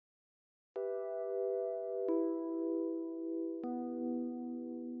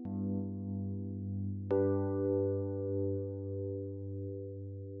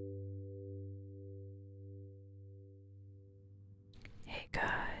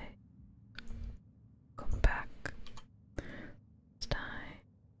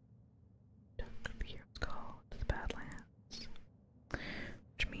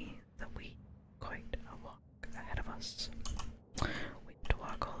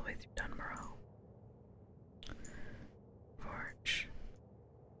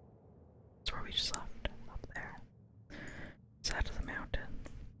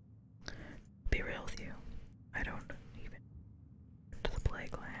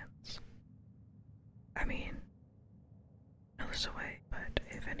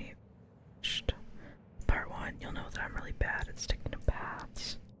at sticking to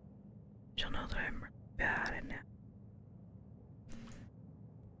paths. You'll know that I'm really bad at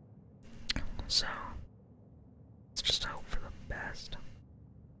it. So, let's just hope for the best.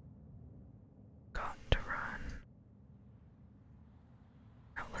 Got to run.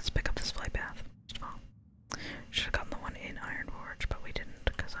 Now let's pick up this flight path, first of all. Should have gotten the one in Ironforge, but we didn't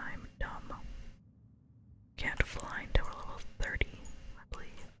because I'm dumb. Can't fly until we're level 30, I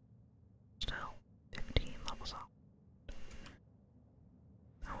believe. Still, 15 levels off.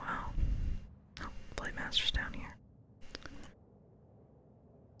 Oh well. Oh, Flight Master's down here.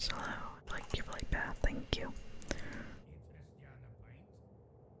 So, hello, I'd like your flight path, thank you.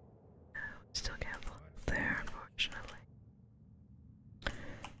 Still can't fly up there, unfortunately.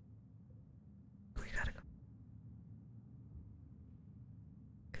 We gotta go.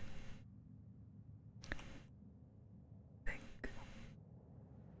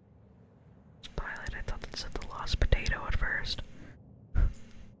 Pilot, I thought that said the lost potato at first.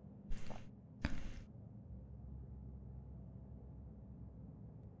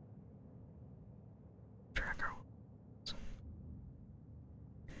 Tracker.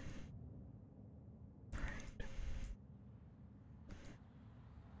 Alright.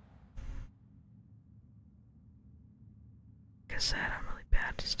 Like I said, I'm really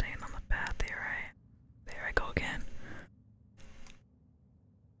bad to staying on the path here. There I go again.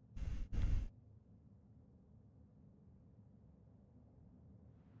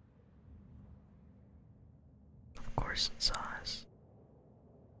 Of course it saw us.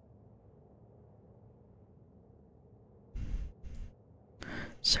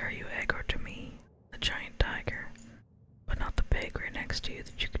 Sir, you aggro to me, the giant tiger, but not the pig right next to you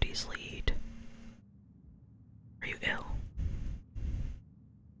that you could easily eat. Are you ill?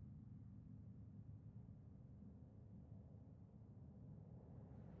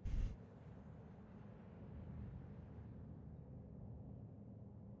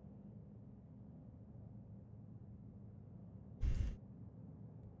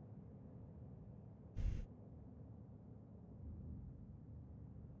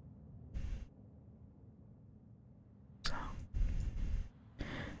 So,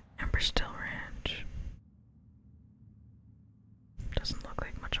 Still Ranch. Doesn't look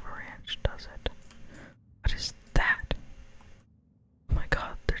like much of a ranch, does it? What is that? Oh my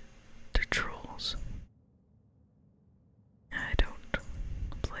god, they're trolls. I don't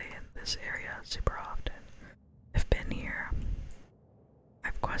play in this area super often. I've been here.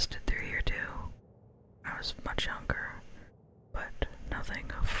 I've quested through here too. I was much younger, but nothing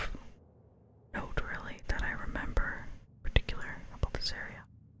of note really that I remember in particular about this area.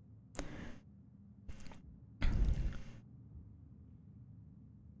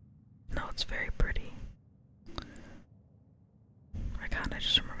 No, it's very pretty. I kinda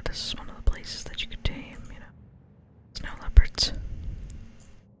just remember this is one of the places that you could tame, you know, snow leopards.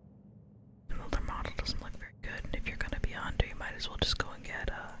 Even though their model doesn't look very good, and if you're gonna be onto, you might as well just go and get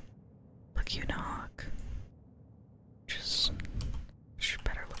a Laguna Hawk, which is a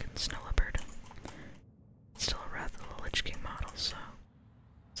better looking snow leopard. It's still a Wrath of the Lich King model, so not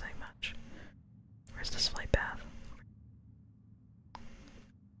saying much. Where's this flight path?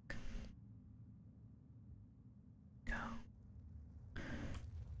 Go.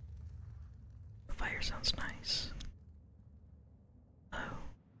 The fire sounds nice. Oh,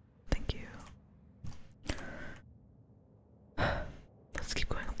 thank you. Let's keep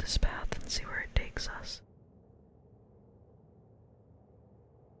going up this path and see where it takes us.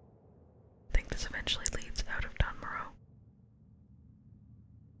 I think this eventually leads out of Dunmorrow.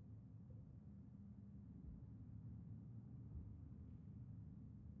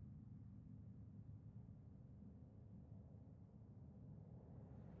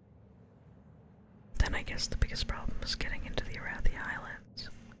 Then I guess the biggest problem is getting into the Arathi Islands.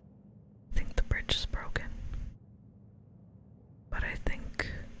 I think the bridge is broken. But I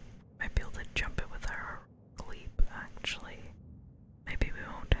think I might be able to jump it with our leap, actually. Maybe we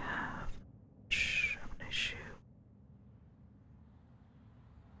won't have much of an issue.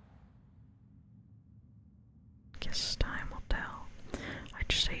 Guess time will tell. I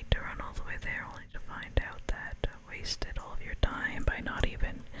just hate to run all the way there only to find out that I wasted all of your time by not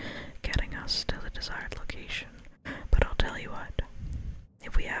even getting us to the desired location. But I'll tell you what,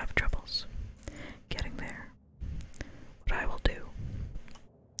 if we have troubles getting there, what I will do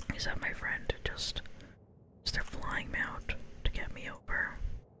is have my friend just use their flying mount to get me over.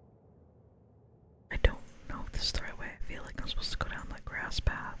 I don't know if this is the right way. I feel like I'm supposed to go down the grass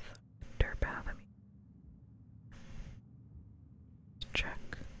path, dirt path, I mean. Check.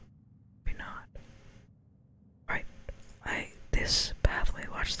 Maybe not. Right. This pathway,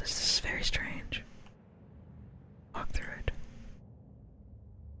 watch this. This is very strange. Walk through it.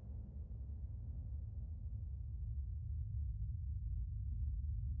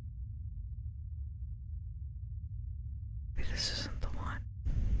 this isn't the one.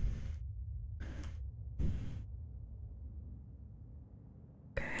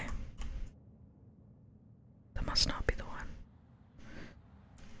 Okay. That must not be the one.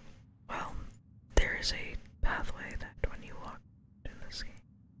 Well, there is a pathway that when you walk in this game,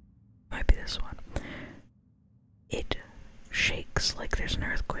 might be this one. It shakes like there's an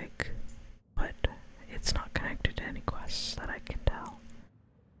earthquake, but it's not connected to any quests that I can tell.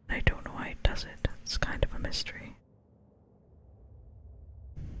 I don't know why it does it. It's kind of a mystery.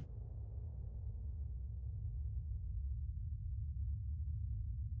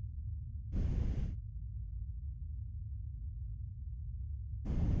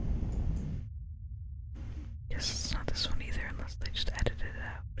 Guess it's not this one either, unless they just edited it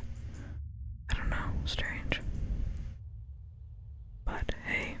out. I don't know, strange. But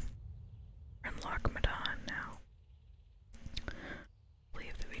hey, we're in Lochmadon now. I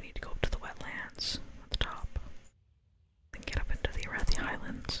believe that we need to go up to the wetlands at the top. Then get up into the Arathi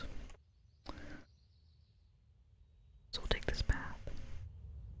Highlands. So we'll take this path.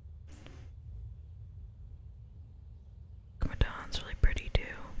 Lochmadon's really pretty too.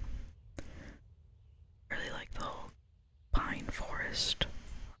 I really like the whole pine forest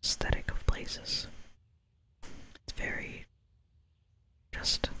aesthetic of places. It's very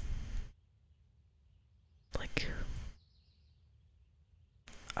just like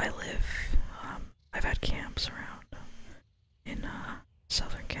I live. I've had camps around in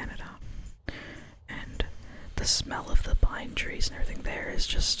southern Canada, and the smell of the pine trees and everything there is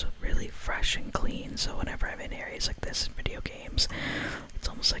just really fresh and clean. So whenever I'm in areas like this in video games, it's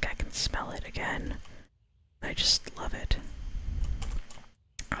almost like I can smell it again. I just love it.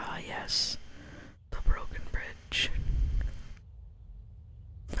 Ah, yes. The broken bridge.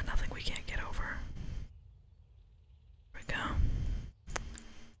 But nothing we can't get over. Here we go.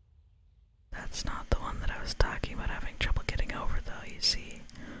 That's not the one that I was talking about having trouble getting over, though, you see.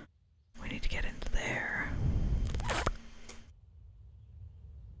 We need to get into there.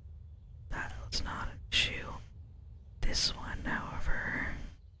 That's not an issue. This one, however...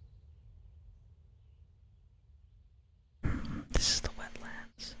 this is the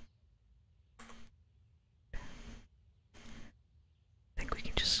wetlands. I think we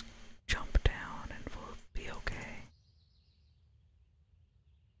can just jump down and we'll be okay.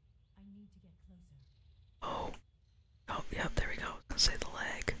 I need to get closer. Oh. Oh, yep, there we go. I was gonna say the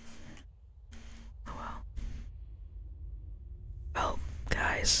leg. Oh well. Well,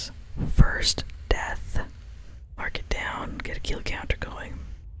 guys, first death. Mark it down, get a kill counter going.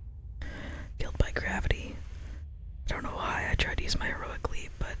 Killed by gravity. I don't know why I tried to use my heroic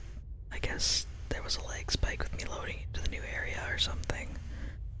leap, but I guess there was a lag spike with me loading into the new area or something.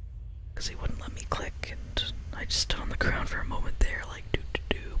 Because he wouldn't let me click, and I just stood on the ground for a moment there, like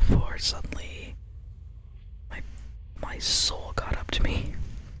doo-doo-doo, before suddenly my soul caught up to me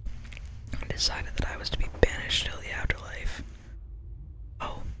and decided that I was to be banished to the afterlife.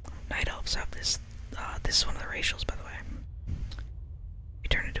 Oh, night elves have this. This is one of the racials, by the way. We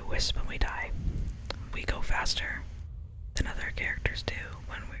turn into a wisp when we die. We go faster than other characters do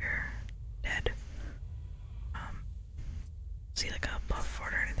when we're dead. See like a buff for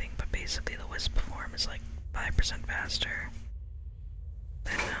it or anything, but basically the wisp form is like 5% faster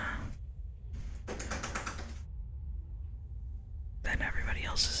than everybody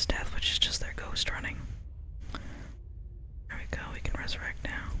else's death, which is just their ghost running. There we go, we can resurrect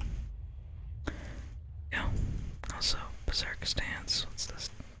now. Yeah. Also, berserk stance. What's this?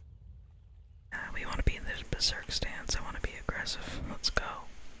 We want to be in this berserk stance. I want to be aggressive. Let's go.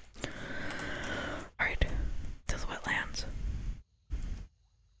 Alright, to the wetlands.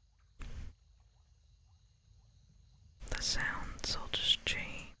 The sounds all just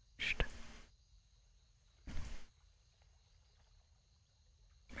changed.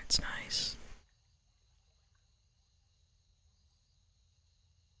 It's nice.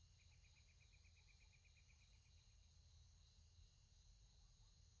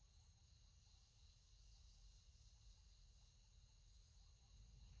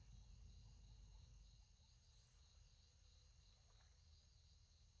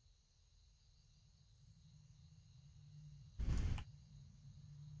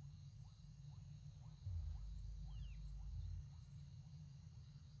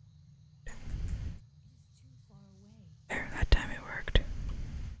 There, that time it worked.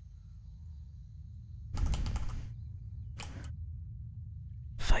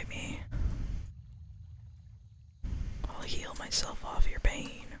 Fight me. I'll heal myself off your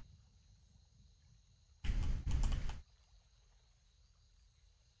pain.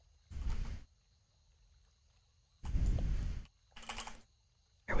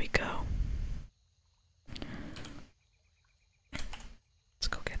 Here we go.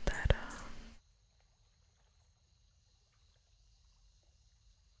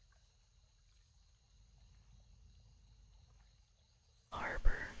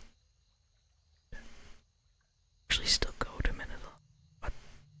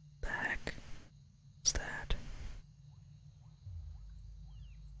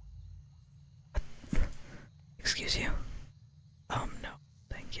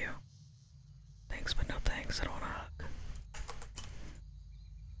 you. Thanks, but no thanks. I don't want a hug.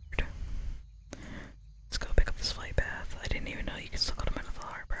 Let's go pick up this flight path. I didn't even know you could still go to Menethil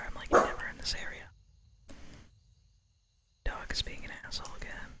Harbor. I'm like never in this area. Dog is being an asshole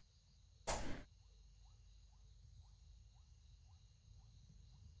again.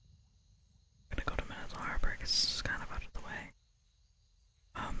 I'm gonna go to Menethil Harbor because it's kind of out of the way.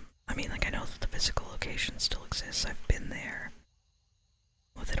 I mean, like, I know that the physical location still exists. I've been there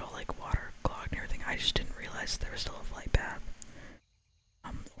with it all like water clogged and everything. I just didn't realize there was still a flight path.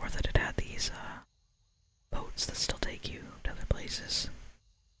 Or that it had these boats that still take you to other places.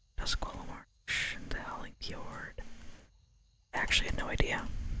 Duskwall Marsh and the Howling Fjord. I actually had no idea.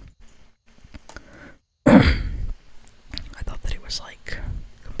 I thought that it was like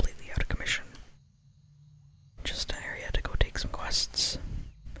completely out of commission. Just an area to go take some quests,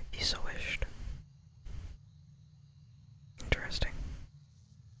 if you so wished. Interesting.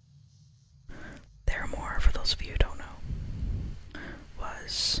 Theramore, for those of you who don't know,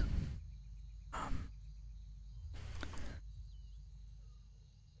 was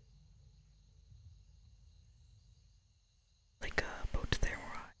like a boat to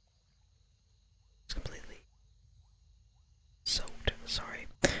Theramore. It's completely soaked. Sorry,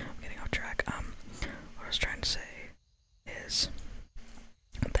 I'm getting off track. What I was trying to say is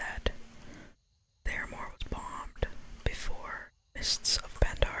that Theramore was bombed before Mists of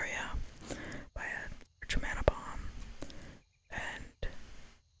Pandaria by a large mana bomb, and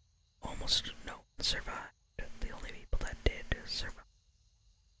almost no one survived. The only people that did survive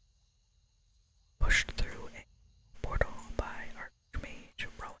pushed through a portal by Archmage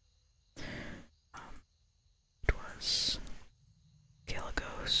Rowan. It was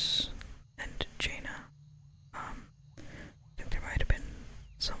Galagos and Jaina. I think there might have been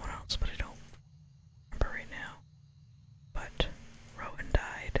someone else, but I don't remember right now. But Rowan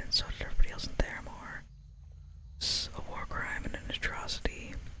died, and so did everybody else in Theramore. It's a war crime and an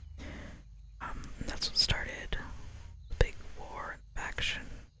atrocity. And that's what started the big war and faction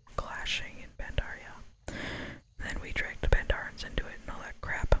clashing in Pandaria. And then we dragged the Pandarans into it and all that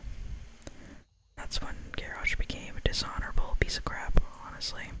crap. That's when Garrosh became a dishonorable piece of crap,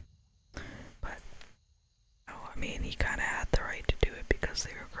 honestly. But, oh, I mean, he kind of had the right to do it because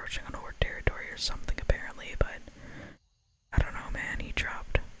they were encroaching on Horde territory or something, apparently, but I don't know, man. He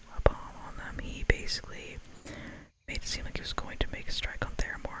dropped a bomb on them. He basically made it seem like he was going to make a strike on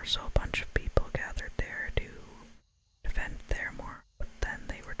Theramore, so a bunch of people gathered there to defend Theramore, but then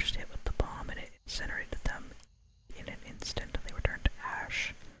they were just hit with the bomb and it incinerated them in an instant, and they were turned to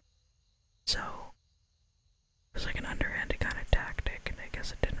ash. So, it was like an underhanded kind of tactic, and I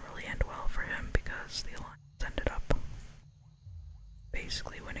guess it didn't really end well for him because the Alliance ended up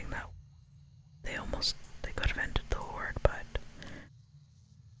basically winning that. They could have ended the Horde, but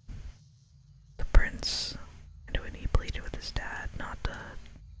the prince, and when he pleaded with his dad not to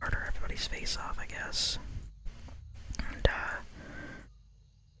murder everybody's face off, I guess. And,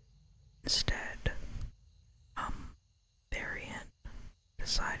 instead, Varian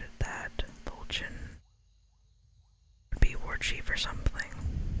decided that Vol'jin would be war chief or something.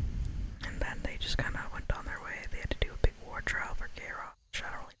 And then they just kind of went on their way. They had to do a big war trial for Garrosh. I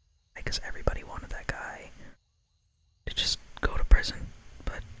don't really, because everybody wanted that guy to just go to prison,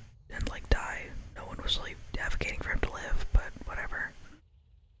 and like die. No one was really advocating for him to live, but whatever.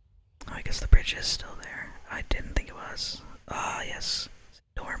 Oh, I guess the bridge is still there. I didn't think it was. Ah, yes.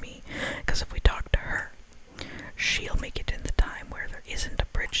 Dormy. Because if we talk to her, she'll make it in the time where there isn't a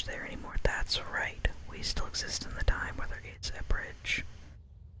bridge there anymore. That's right. We still exist in the time where there is a bridge.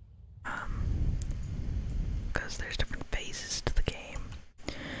 Because there's different phases to the game.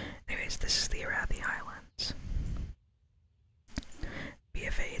 Anyways, this is the Arathi Highlands.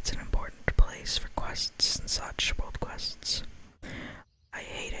 BFA, it's an important place for quests and such, world quests. I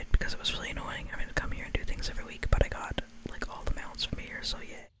hate it because it was really annoying having to come here and do things every week, but I got, like, all the mounts from here, so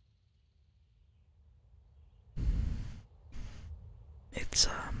yeah.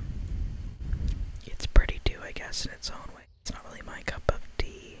 It's pretty too, I guess, in its own way. It's not really my cup of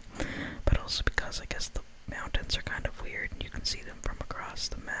tea, but also because I guess the mountains are kind of weird, and you can see them from across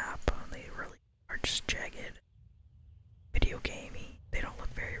the map, and they really are just jagged, video gamey. They don't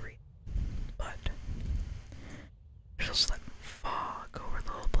look very real, but there's also that fog over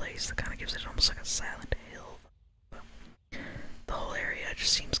the whole place that kind of gives it almost like a Silent Hill. The whole area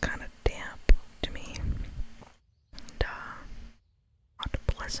just seems kind of damp to me, and not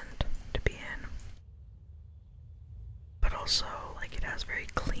pleasant to be in. But also, like, it has very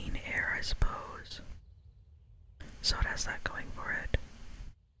clean air, I suppose. So it has that going for it.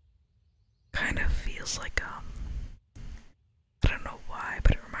 Kind of feels like, I don't know why,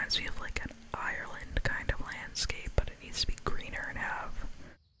 but it reminds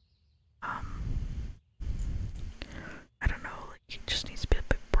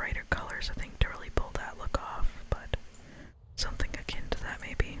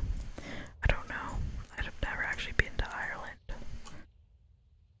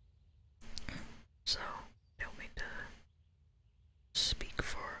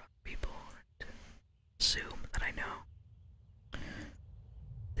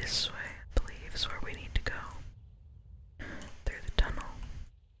This way, I believe, is where we need to go. Through the tunnel.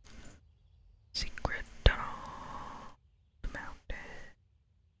 Secret tunnel. The mountain.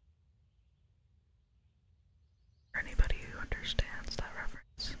 For anybody who understands that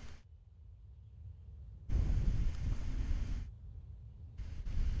reference.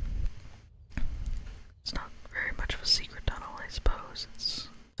 It's not very much of a secret tunnel, I suppose. It's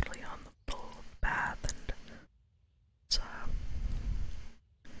literally on the little path, and it's a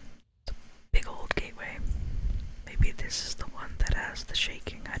big old gateway. Maybe this is the one that has the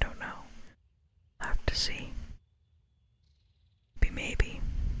shaking, I don't know. I'll have to see. Maybe.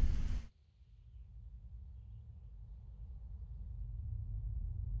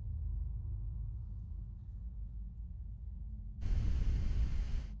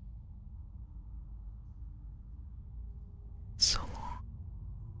 So long.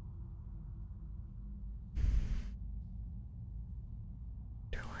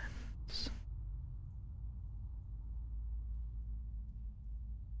 Interlands.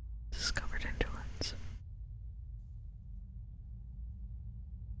 Discovered interlands.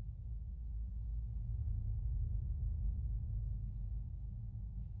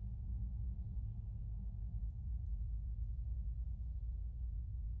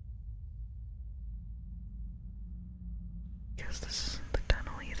 Guess this isn't the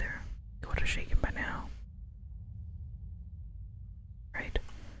tunnel either. It would have shaken by now. Right?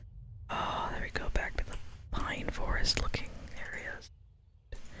 Oh, there we go, back to the pine forest looking areas.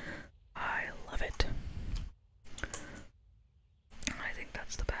 I love it. I think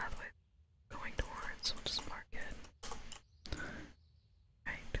that's the pathway going towards, so we'll just mark it.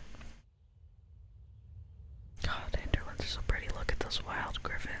 Right. God, the hinterlands are so pretty. Look at those wild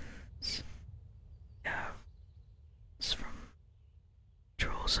griffins. Yeah. It's from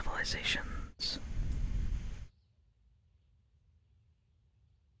troll civilizations.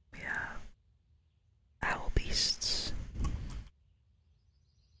 We have owl beasts. I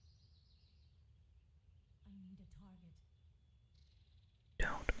need a target.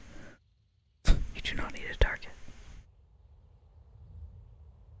 Don't. You do not need a target.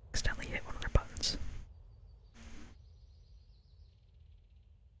 Accidentally hit one of their buttons.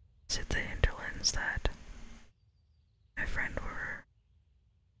 Is it the hinterlands that my friend were,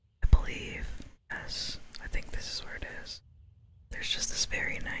 I believe, yes, I think this is where it is. There's just this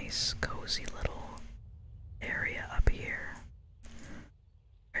very nice, cozy little area up here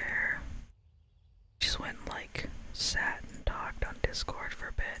where we just went and like sat and talked on Discord for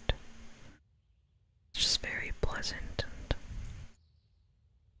a bit. It's just very pleasant and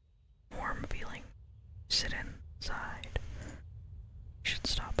warm feeling. Sit inside. You should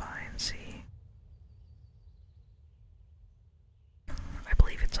stop by and see. I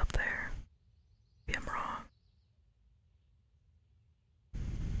believe it's up there. Maybe I'm wrong.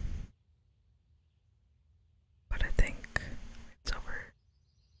 But I think it's over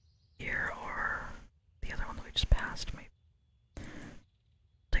here or the other one that we just passed, maybe.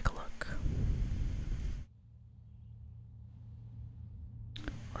 Take a look.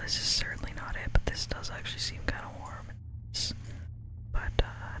 Well, this is certainly not it, but this does actually seem kind of warm. But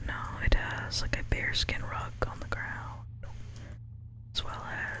no, it has like a bearskin rug on the ground, as well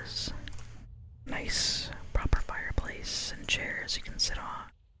as nice proper fireplace and chairs you can sit on.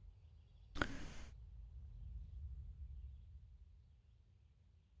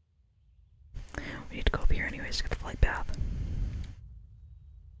 We need to go up here anyways to get the flight path.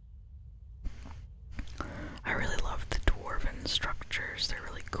 I really love the dwarven structures, they're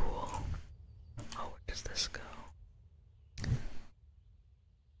really cool. Oh, where does this go?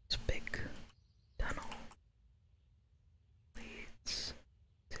 This big tunnel leads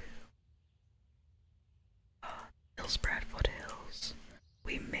to Hillsbrad Foothills.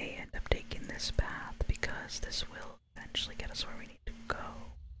 We may end up taking this path because this will eventually get us where we need to go.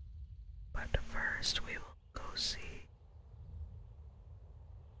 But first we will go see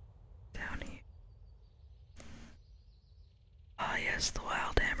down here. Ah yes, the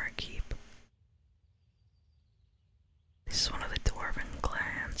Wildhammer Keep. This is one of the dwarven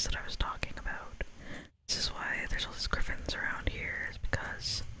clans that I was talking about. This is why there's all these griffins around here, is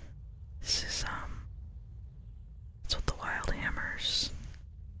because this is that's what the Wildhammers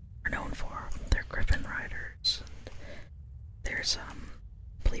are known for. They're griffin riders. And there's I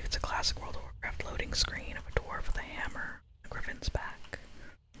believe it's a classic World of Warcraft loading screen of a dwarf with a hammer, a griffin's back.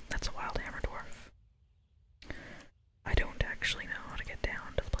 That's a Wildhammer dwarf. I don't actually know how to get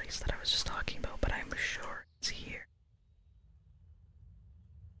down to the place that I was just talking about, but I'm sure it's here.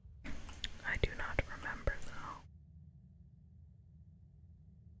 I do not remember though.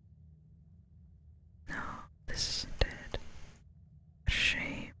 No, this isn't it.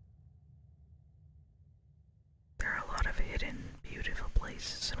 Shame. hidden, beautiful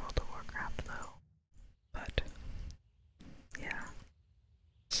places in World of Warcraft, though. But, yeah.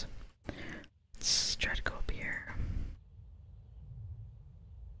 Let's try to go up here.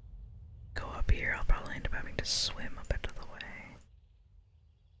 Go up here, I'll probably end up having to swim a bit of the way.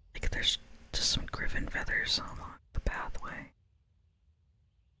 Like, there's just some griffin feathers along the pathway.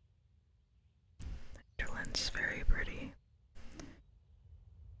 The hinterland's very pretty.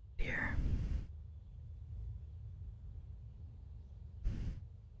 Here.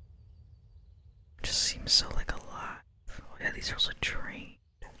 Just seems so like alive. Oh yeah, these are also trained.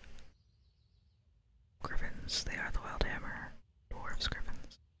 Griffins, they are the wild hammer. Dwarves,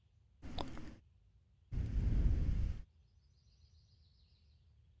 griffins.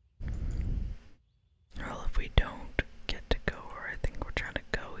 Well, if we don't get to go where I think we're trying to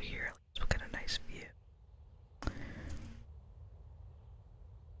go here, at least we'll get a nice view.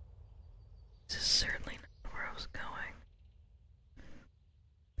 This is certainly not where I was going.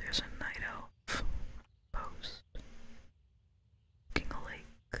 There's a night elf post. Looking a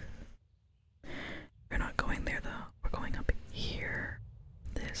lake. We're not going there though. We're going up here.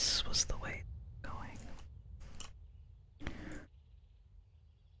 This was the way going.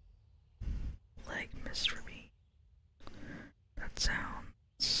 Leg mist ravine. That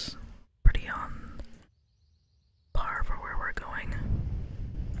sounds pretty on par for where we're going.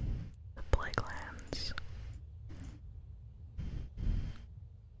 The Plaguelands.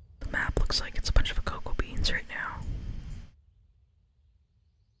 The map looks like it's a bunch of cocoa beans right now.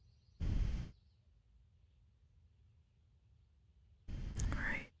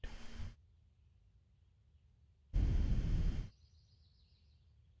 Alright.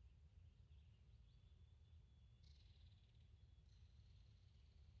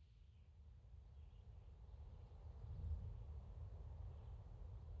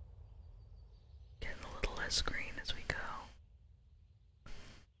 Getting a little less green as we go.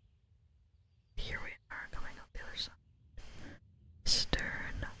 Here we are coming up the other side.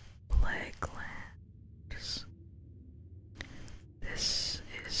 Stern Plaguelands. This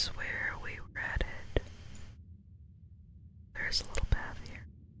is where we were headed. There's a little path here.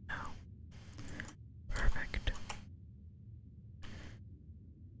 No. Perfect.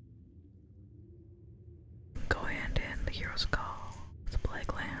 Go hand in the hero's call. The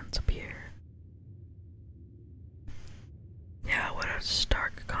Plaguelands up here. Yeah, what a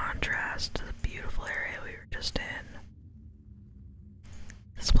stark contrast to the beautiful area we were just in.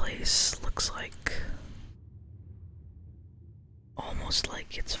 This place looks like almost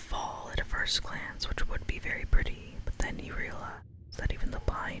like it's fall at a first glance, which would be very pretty, but then you realize that even the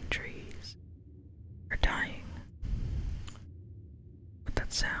pine trees are dying with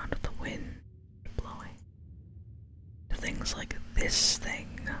that sound of the wind blowing. To things like this thing.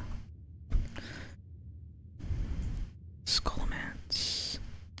 Skullomance.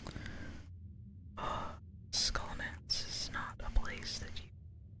 Oh, Skullomance is not a place that you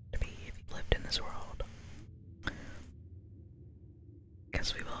to be if you lived in this world.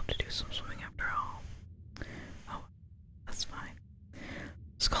 Guess we will have to do some swimming after all. Oh, that's fine.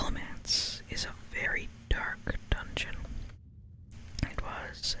 Skullomance is a very dark dungeon. It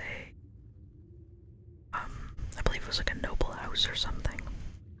was I believe it was like a noble house or something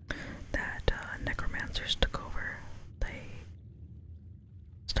that necromancers took over. They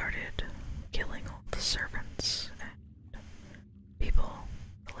started killing all the servants and people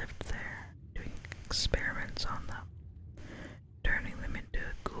that lived there, doing experiments on them, turning them into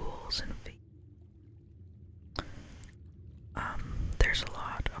ghouls and fiends. There's a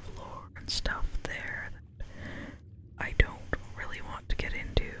lot of lore and stuff there that I don't really want to get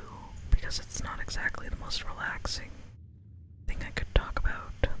into because it's not exactly the most relaxing thing I could talk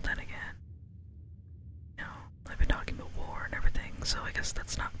about. Then again, you know, I've been talking about war and everything, so I guess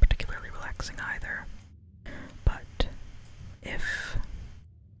that's not particularly relaxing either. But if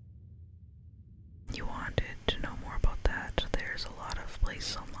you wanted to know more about that, there's a lot of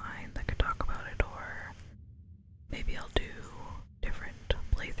places online that could talk about it, or maybe I'll do different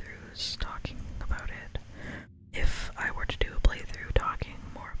playthroughs talking about it. If I were to do a playthrough talking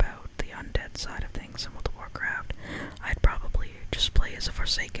more about the undead side of things in World of Warcraft, I'd probably just play as a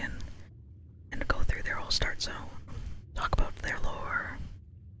Forsaken and go through their whole start zone, talk about their lore,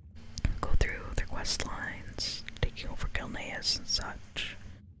 go through their quest lines, taking over Gilneas and such.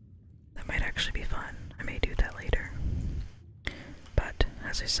 That might actually be fun. I may do that later. But,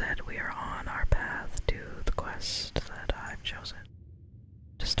 as I said, we are on our path to the quest that I've chosen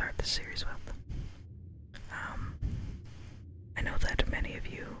to start this series with. I know that many of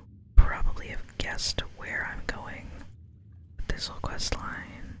you probably have guessed where I'm going with this whole quest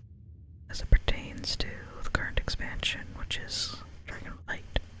line as it pertains happens to the current expansion, which is Dragon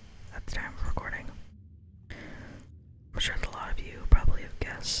Light at the time of recording. I'm sure that a lot of you probably have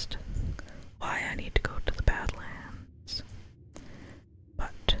guessed why I need to go to the Badlands.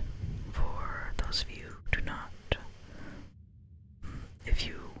 But for those of you who do not, if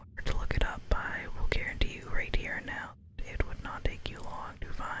you were to look it up, I will guarantee you right here and now it would not take you long to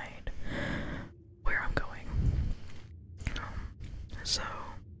find where I'm going. So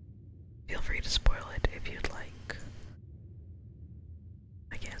feel free to spoil it if you'd like.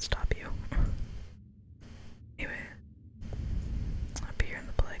 I can't stop you. Anyway, up here in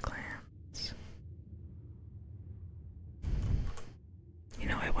the Plaguelands. You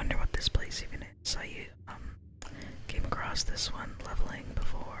know, I wonder what this place even is. I came across this one leveling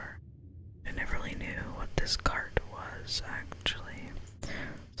before. I never really knew what this cart was, actually.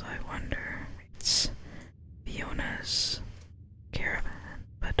 So I wonder, it's Fiona's caravan.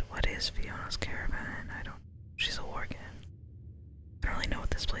 But what is Fiona's caravan? I don't. She's a worgen. I don't really know what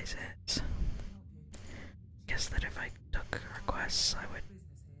this place is. Guess that if I took her quests, I would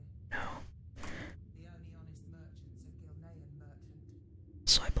know.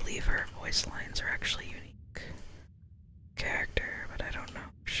 So I believe her voice lines are actually unique character, but I don't know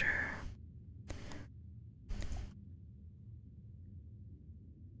for sure.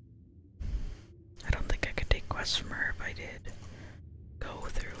 I don't think I could take quests from her if I did go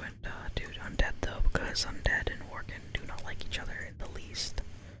through and do undead though, because undead and worgen do not like each other in the least.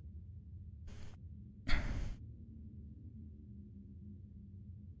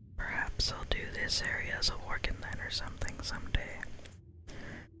 Perhaps I'll do this area as a worgen then or something someday.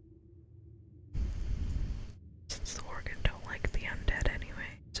 Since the worgen don't like the undead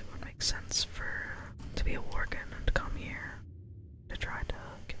anyway, it would make sense to be a worgen and to come here to try to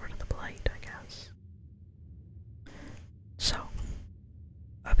get rid of the blight, I guess. So,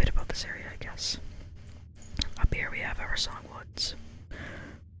 a bit about this area, I guess. Up here we have our Songwoods.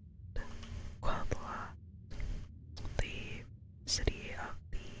 Quel'Tha, the city of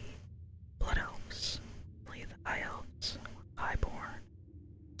the Blood Elves, the High Elves, Highborn.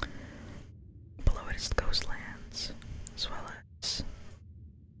 Below it is the Ghostlands, as well as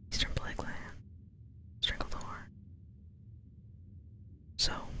Eastern Plagueland, Stranglethorn.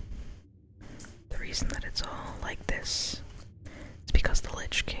 So, the reason that it's all like this is because the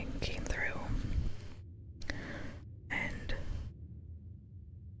Lich King came through, and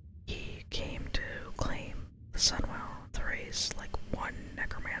he came to claim the Sunwell to raise like one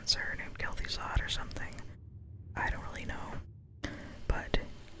necromancer named Kel'Thuzad or something. I don't really know, but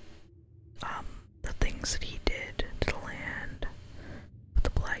the things that he did to the land with the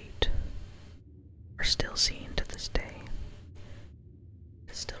blight are still seen to this day.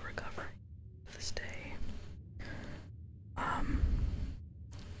 It's still recovering to this day.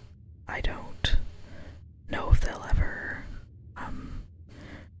 I don't know if they'll ever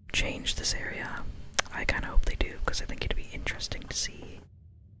change this area. I kind of hope they do, because I think it'd be interesting to see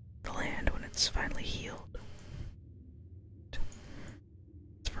the land when it's finally healed.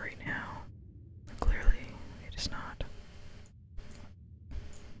 It's for right now. Clearly, it is not.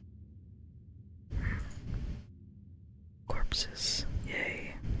 Corpses.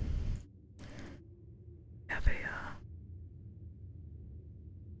 Yay. Have a,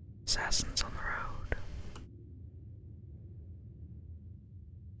 assassins on the road.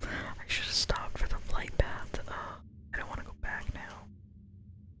 I should have stopped for the flight path. I don't want to go back now.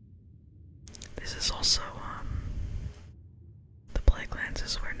 This is also, the Plaguelands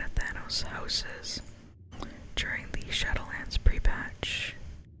is where Nathanos' house is. During the Shadowlands pre-patch,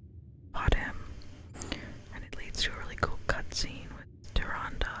 fought him, and it leads to a really cool cutscene with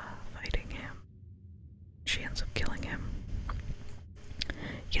Tyrande fighting him. She ends up killing him.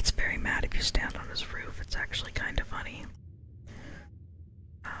 He gets very mad if you stand on his roof. It's actually kind of funny.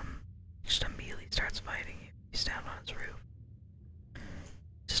 Just immediately starts fighting you if you stand on his roof.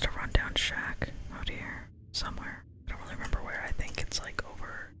 Just a rundown shack out here somewhere. I don't really remember where. I think it's like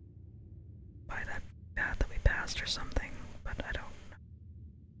over by that path that we passed or something, but I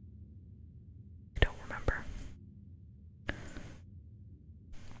don't remember.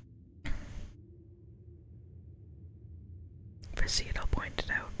 If I see it, I'll point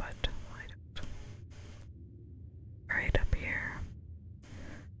it out, but I don't. Right up here.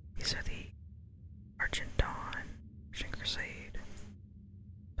 These are the Argent Dawn, Argent Crusade,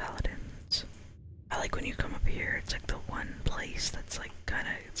 Paladins. I like when you come up here, it's like the one place that's like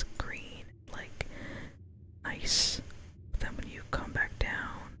kinda, it's green, like nice. But then when you come back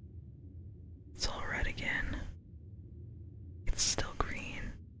down, it's all red again. It's still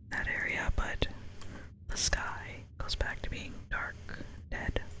green, that area, but the sky goes back to being dark,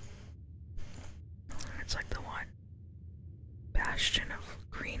 dead.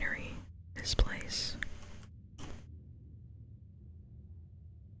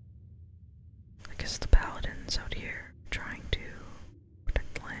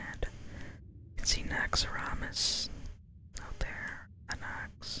 Naxxramas out there.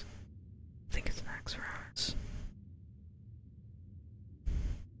 Anax. I think it's Naxxramas.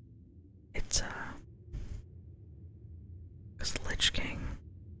 It's because the Lich King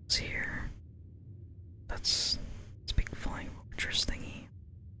is here. That's big flying fortress thingy.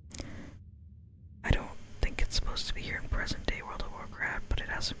 I don't think it's supposed to be here in present day World of Warcraft, but it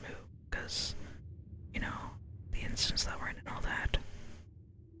hasn't moved because, you know, the instance that we're in and all that.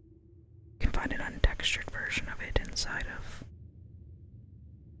 You can find an untextured version of it inside of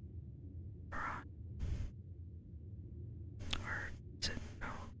Iran. Or is it? No,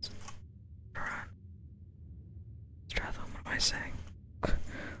 it's Iran. Stratham, what am I saying?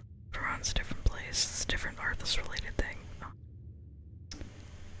 Iran's a different place. It's a different Arthas-related thing. Oh.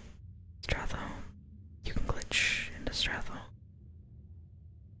 Stratham. You can glitch into Stratham.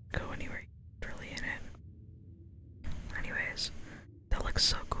 Go anywhere you're really in it. Anyways, that looks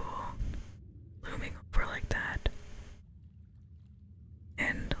so cool. Looming over like that.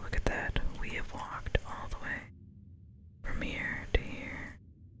 And look at that. We have walked all the way from here to here.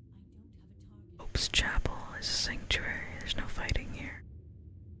 Hope's Chapel is a sanctuary. There's no fighting here.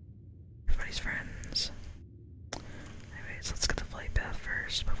 Everybody's friends. Anyways, let's get the flight path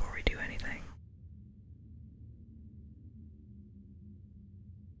first before we do anything.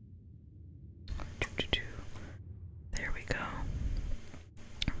 There we go.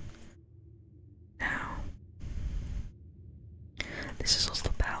 Now, this is also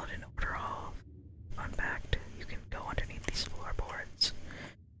the Paladin Order Hall. Fun fact, you can go underneath these floorboards.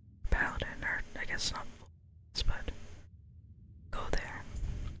 Paladin, or I guess not floorboards, but go there.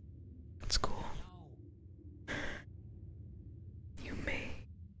 It's cool. You may,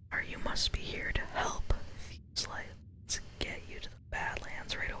 or you must be here to help these lights get you to the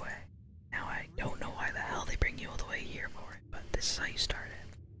Badlands right away. Now I don't know why the hell they bring you all the way here for it, but this is how you start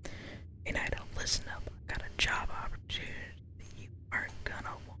it. And I don't listen up. I've got a job opportunity that you aren't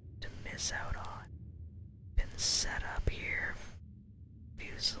gonna want to miss out on. Been set up here.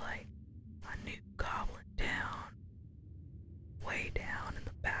 Feels like a new goblin town. Way down in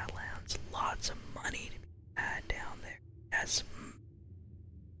the Badlands. Lots of money to be had down there. As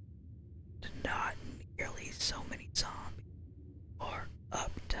not nearly so many zombies or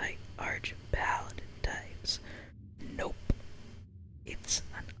uptight argent paladin types. Nope. It's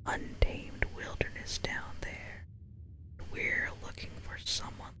an untamed wilderness down there. We're looking for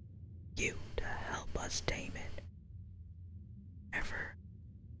someone like you to help us tame it. Ever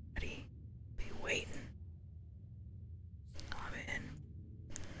ready? Be waiting. I'm in.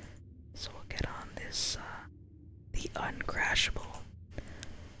 So we'll get on this, the uncrashable.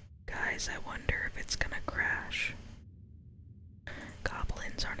 Guys, I wonder if it's gonna crash.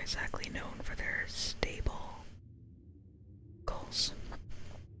 Goblins aren't exactly known for their stable goals.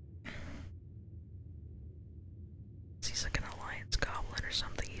 He's like an alliance goblin or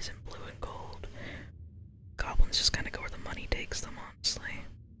something. He's in blue and gold. Goblins just kind of go where the money takes them, honestly.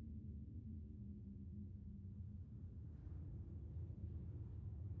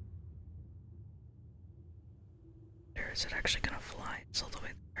 Or is it actually gonna fly? It's all the way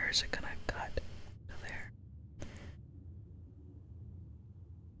there. Or is it gonna cut to there?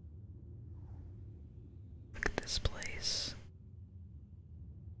 Look at this place.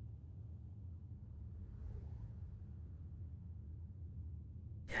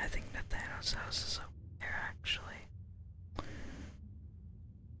 Yeah, I think Nathana's house is over there, actually.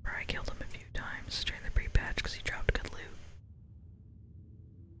 Where I killed him a few times during the pre-patch because he dropped good loot.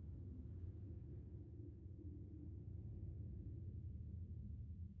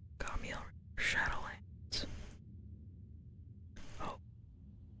 Camille Shadowlands. Oh,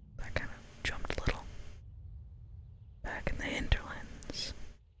 that kind of jumped a little. Back in the hinterlands.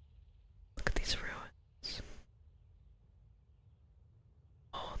 Look at these ruins.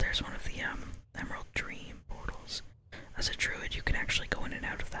 Oh, there's one of the Emerald Dream portals. As a druid, you can actually go in and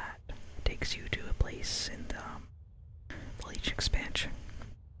out of that. It takes you to a place in the Bleach expansion.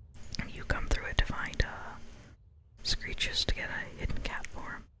 You come through it to find Screeches to get a hidden cat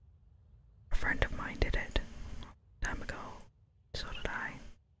form. A friend of mine did it a long time ago. So did I.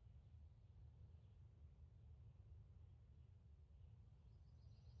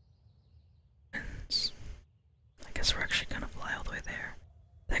 And I guess we're actually gonna fly all the way there.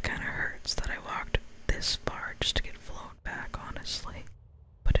 That kinda hurts that I walked this far just to get flown back, honestly.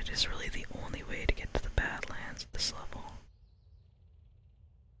 But it is really the only way to get to the Badlands at this level.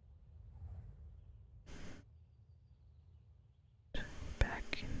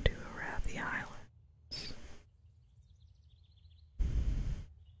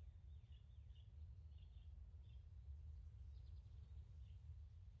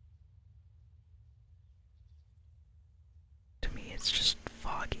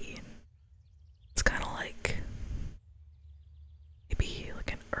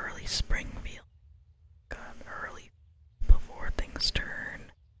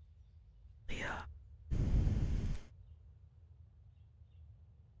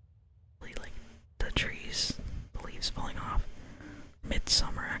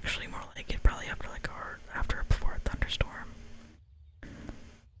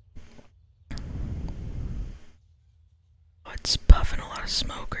 It's puffing a lot of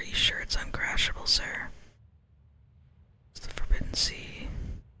smoke. Are you sure it's uncrashable, sir? It's the Forbidden Sea.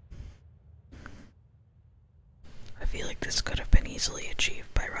 I feel like this could have been easily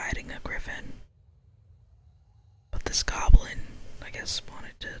achieved by riding a griffin. But this goblin, I guess,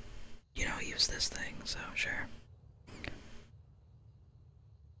 wanted to, you know, use this thing, so sure.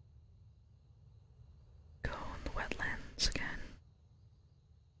 Go in the wetlands again.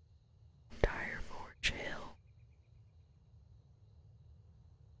 Dire Forge Hill.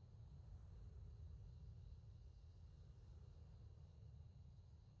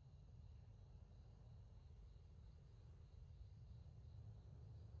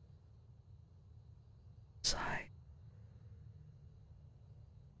 Sigh.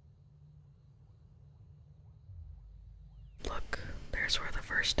 Look, there's where the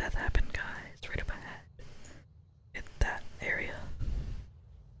first death happened, guys. Right up ahead. Hit that area.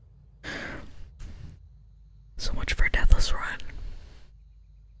 So much for a deathless run.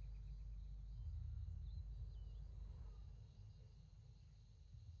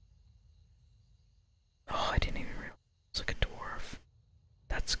 Oh, I didn't even realize it was like a dwarf.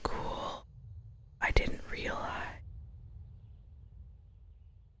 That's cool. I didn't realize.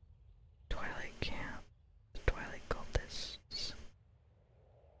 Twilight Camp. The Twilight Cultists.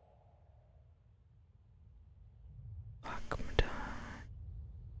 Akmadon.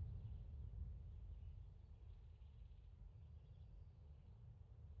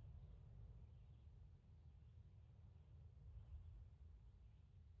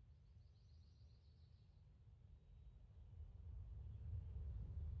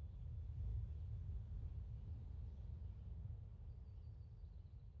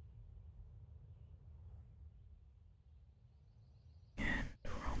 And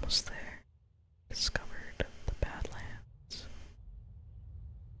we're almost there. Discovered the Badlands.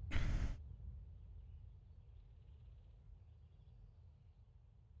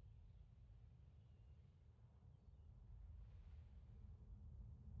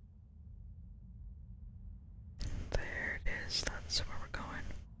 There it is, that's where we're going.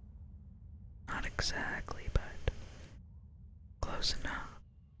 Not exactly, but close enough.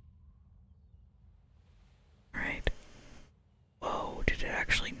 Right? Whoa, did it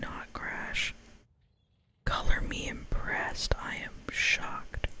actually not crash? Color me impressed. I am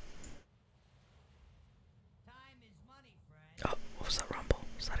shocked. Time is money, friend. Oh, what was that rumble?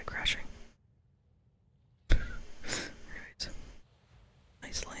 Was that it crashing? Anyways,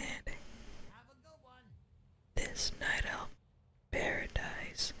 nice landing. Have a good one. This night elf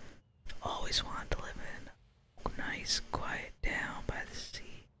paradise. Always wanted to live in a nice, quiet town by the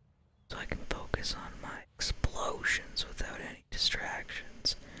sea, so I can focus on my explosions without any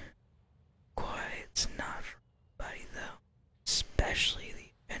distractions. Quiet's not for everybody though, especially the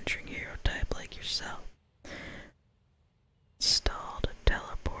adventuring hero type like yourself. Installed a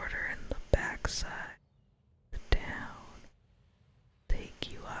teleporter in the backside of the town. Take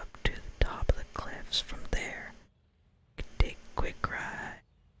you up to the top of the cliffs. From there, you can take quick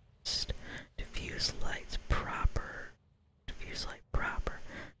rides. Diffuse light proper.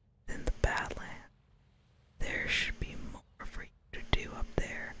 Then the Badlands. There should be more for you to do up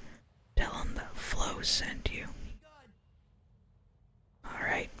there. Tell them that Flo sent you. Be good.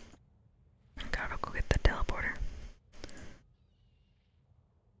 Alright. Gotta go get the teleporter.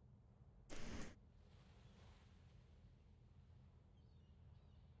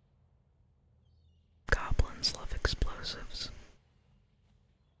 Goblins love explosives.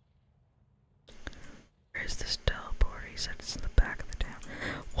 Where's this teleporter? He said it's in the back of the town.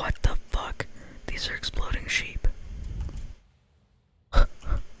 What the fuck? These are exploding sheep. Oh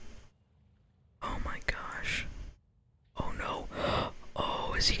my gosh. Oh no.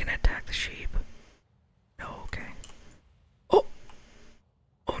 Oh, is he gonna attack the sheep? No, okay. Oh!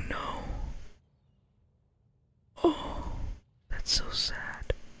 Oh no. Oh, that's so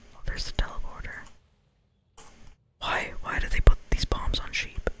sad. Oh, there's the teleporter. Why did they put these bombs on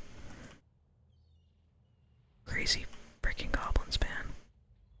sheep? Crazy freaking goblins, man.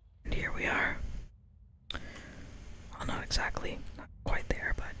 And here we are. Well, not exactly, not quite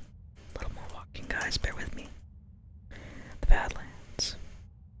there, but a little more walking, guys. Bear with me. The Badlands.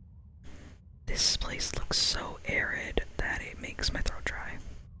 This place looks so arid that it makes my throat dry.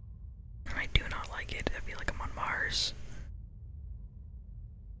 And I do not like it. I feel like I'm on Mars.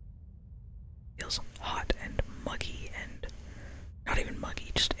 Feels hot and muggy and not even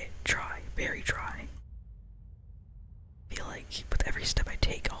muggy, just dry, very dry. I feel like with every step I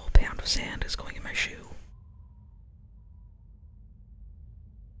take, a whole pound of sand is going in my shoe.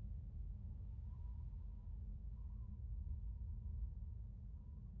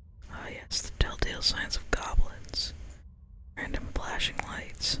 Ah yes, the telltale signs of goblins. flashing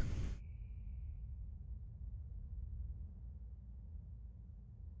lights.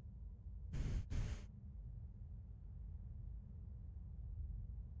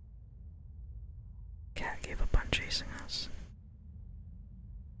 Cat gave up on chasing us.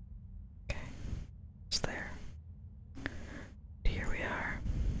 Okay, it's there. Here we are.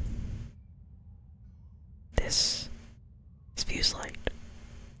 This is Fuse Light.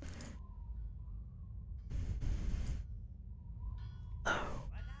 Hello.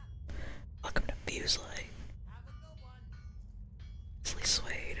 Welcome to Fuse Light. Have a good one. Easily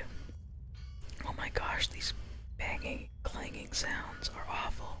swayed. Oh my gosh, these banging, clanging sounds are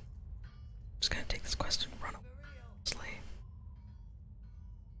awful. I'm just gonna take this quest and run away.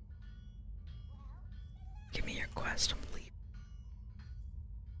 Give me your quest, I'm leaving.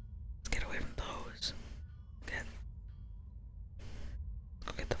 Let's get away from those.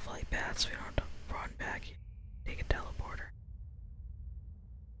 Go get the flight path so we don't have to run back here. Take a teleporter.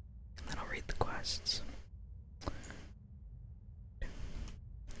 And then I'll read the quests.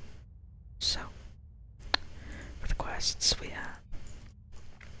 So, for the quests we have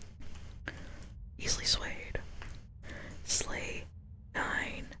Easily Swayed, slay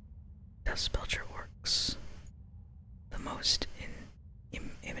 9 Dust Belcher Orcs. The most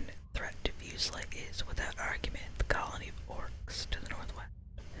imminent threat to Fuse Light is, without argument, the colony of orcs to the northwest.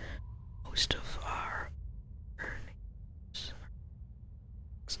 Most of our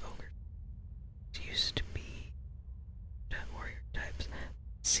ogres used to be warrior types. It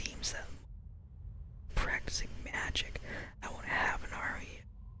seems that practicing magic, I won't have an army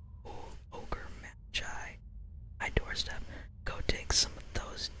of ogre magi. My doorstep. Go take some of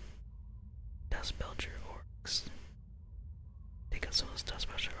those Dust Belcher orcs. Take out some of those Dust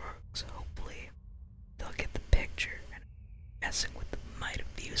Belcher orcs. Hopefully, they'll get the picture and messing with the might of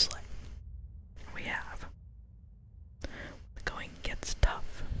Fuse Light. We have. The going gets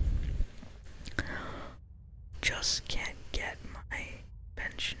tough. Just can't get my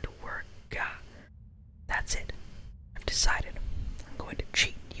invention to work. That's it. I've decided. I'm going to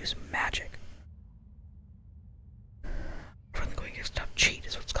cheat and use magic. When the going gets tough, cheat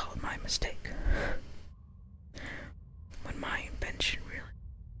is what's called my mistake. When my invention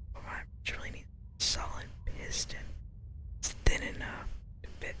really needs a solid piston, it's thin enough to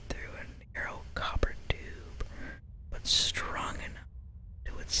fit through an narrow copper tube, but strong enough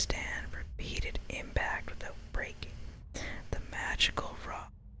to withstand repeated impact without breaking. The magical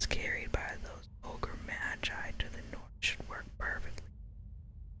rods carried by those ogre magi to the north should work perfectly.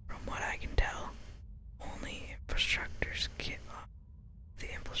 From what I can tell, only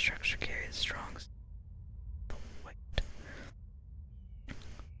the infrastructure carry the strong weight.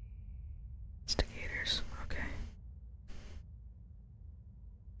 Instigators, okay.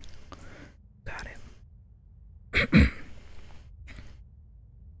 Got it.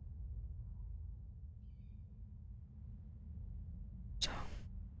 So,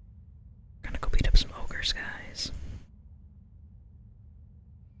 gonna go beat up some ogres, guys.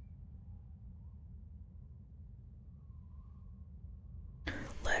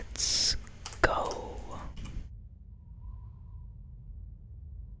 Let's go.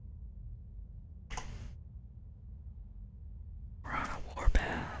 We're on a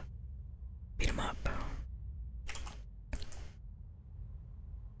warpath. Beat him up.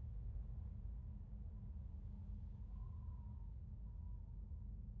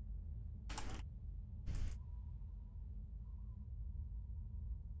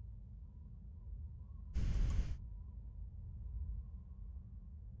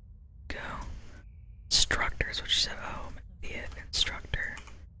 Go. Instructors, what you said. Oh, be an instructor.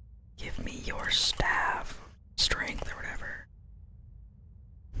 Give me your staff, strength, or whatever.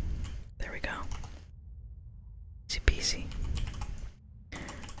 There we go. Easy peasy.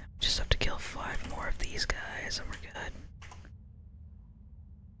 Just have to kill 5 more of these guys and we're good.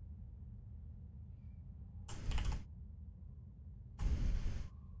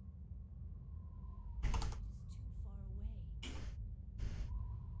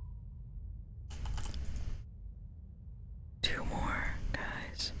 Two more,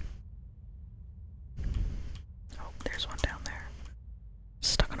 guys. Oh, there's one down there.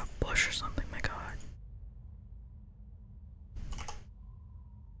 Stuck on a bush or something, my god.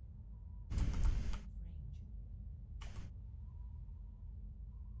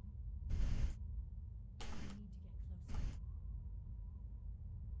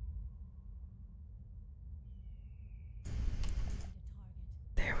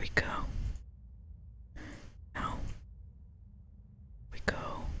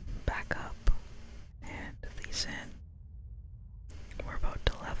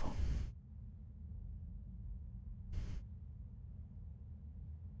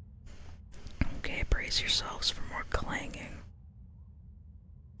 brace yourselves for more clanging.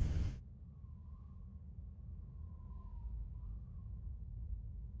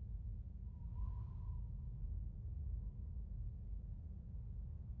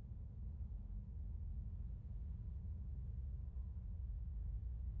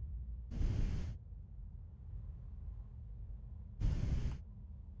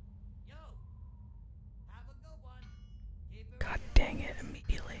 Yo, have a good one. Keep it God dang it,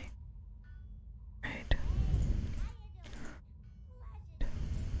 immediately. Right.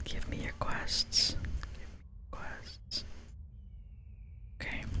 Give me your quests. Give me your quests.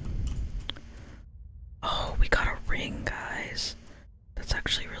 Okay. Oh, we got a ring, guys. That's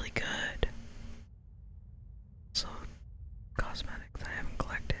actually really good. So, cosmetic that I haven't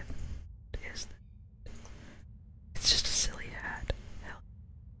collected is it's just a silly hat. Hell.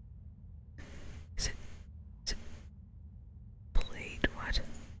 Is it blade? What?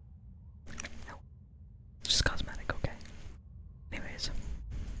 No. It's just cosmetic, okay. Anyways.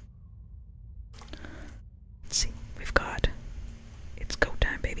 Let's see. We've got it's go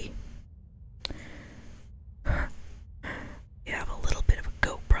time, baby. We have a little bit of a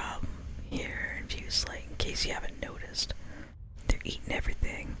goat problem here in Viewslate, in case you haven't noticed. They're eating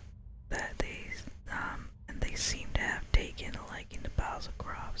everything that and they seem to have taken a liking to piles of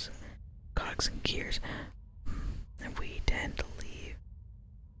crops, cogs and gears, and we tend to leave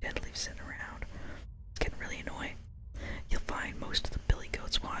sitting around. It's getting really annoying. You'll find most of the billy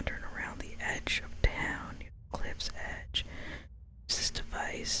goats wandering around the edge of town, near the cliff's edge. Use this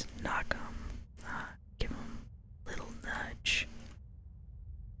device, knock them, give them a little nudge.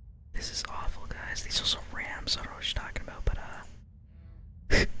 This is awful, guys. These are also rams. I don't know what you're talking about, but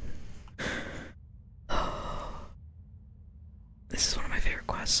this is one of my favorite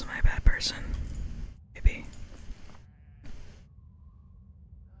quests. Am I a bad person? Maybe.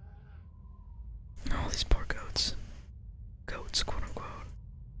 Oh, these poor goats. Goats, quote unquote.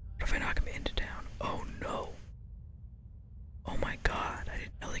 What if I knock them into town? Oh no. Oh my god, I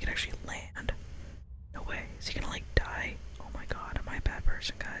didn't know they could actually land. No way. Is he gonna like die? Oh my god, am I a bad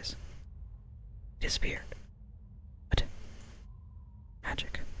person, guys? He disappeared. What?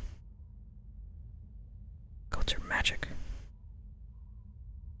 Magic. Goats are magic.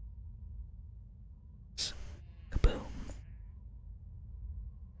 Kaboom.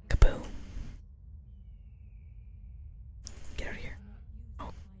 Kaboom. Get out of here. Oh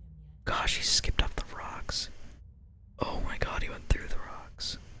gosh, he skipped off the rocks. Oh my god, he went through the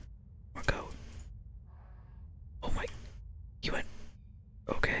rocks. Or goat. Oh my, he went,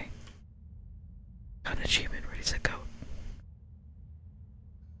 okay. Got an achievement, ready, set, goat.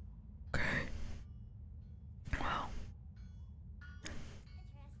 Okay. Well.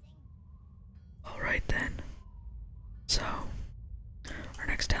 Alright then. So, our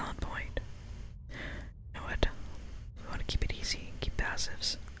next talent point. You know what? We want to keep it easy and keep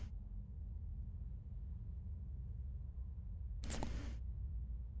passives.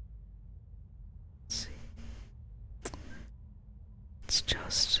 Let's see. Let's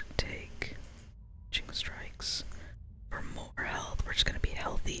just take Ching Strikes for more health. We're just gonna be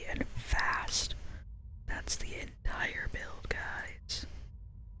healthy and fast. That's the entire build, guys.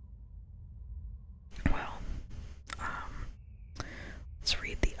 Well, let's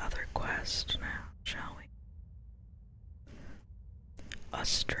read the other quest now, shall we? A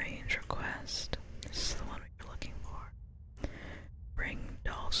strange request. This is the one we were looking for. Bring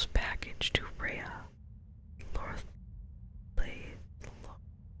Doll's package to Rhea. Lorth Blade,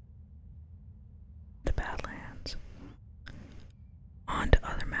 the Badlands. On to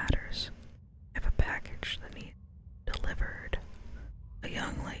other matters. I have a package that needs delivered. A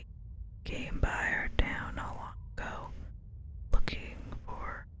young lady came by our town not long ago, looking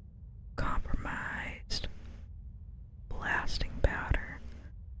for compromised blasting powder,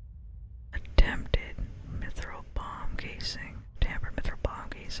 attempted mithril bomb casing, tampered mithril bomb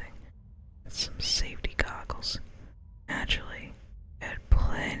casing, and some safety goggles. Naturally, I had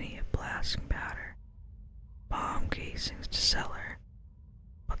plenty of blasting powder, bomb casings to sell her,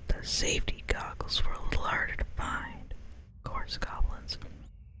 but the safety goggles were a little harder to find. Of course, goblins.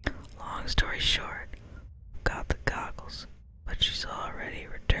 Long story short, got the goggles, but she's already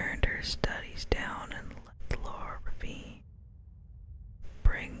returned her studies down in the Lore Ravine.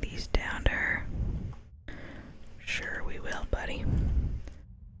 Bring these down to her. Sure we will, buddy.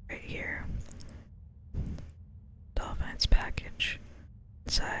 Right here. Dolphin's package.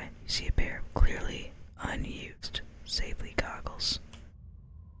 Inside, you see a pair of clearly unused safety